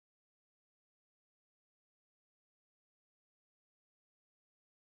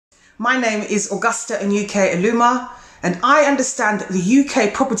My name is Augusta Enyuke Eluma, and I understand the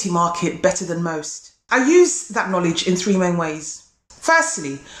UK property market better than most. I use that knowledge in three main ways.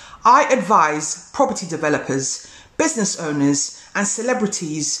 Firstly, I advise property developers, business owners, and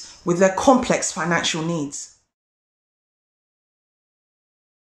celebrities with their complex financial needs.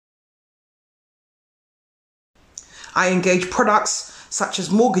 I engage products such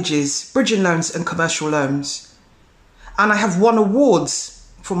as mortgages, bridging loans, and commercial loans. And I have won awards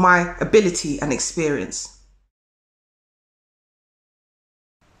for my ability and experience.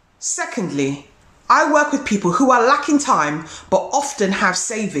 Secondly, I work with people who are lacking time but often have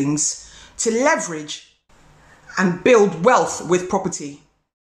savings to leverage and build wealth with property.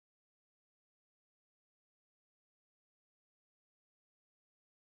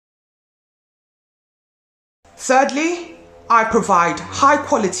 Thirdly, I provide high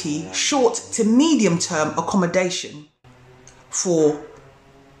quality, short to medium term accommodation for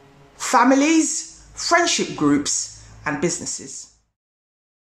families, friendship groups, and businesses.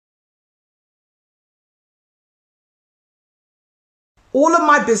 All of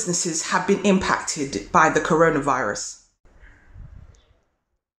my businesses have been impacted by the coronavirus,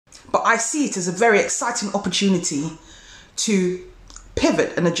 but I see it as a very exciting opportunity to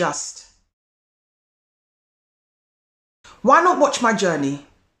pivot and adjust. Why not watch my journey?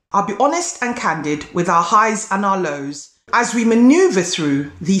 I'll be honest and candid with our highs and our lows as we maneuver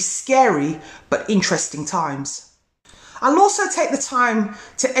through these scary but interesting times. I'll also take the time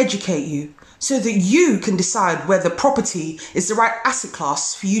to educate you so that you can decide whether property is the right asset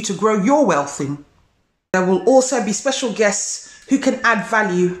class for you to grow your wealth in. There will also be special guests who can add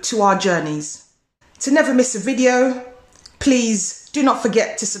value to our journeys. To never miss a video, please do not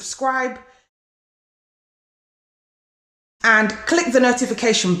forget to subscribe and click the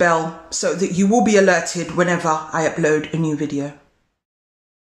notification bell so that you will be alerted whenever I upload a new video.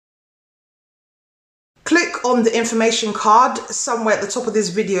 Click on the information card somewhere at the top of this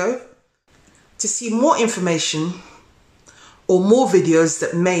video to see more information or more videos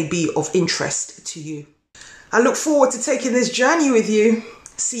that may be of interest to you. I look forward to taking this journey with you.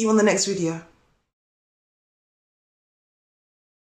 See you on the next video.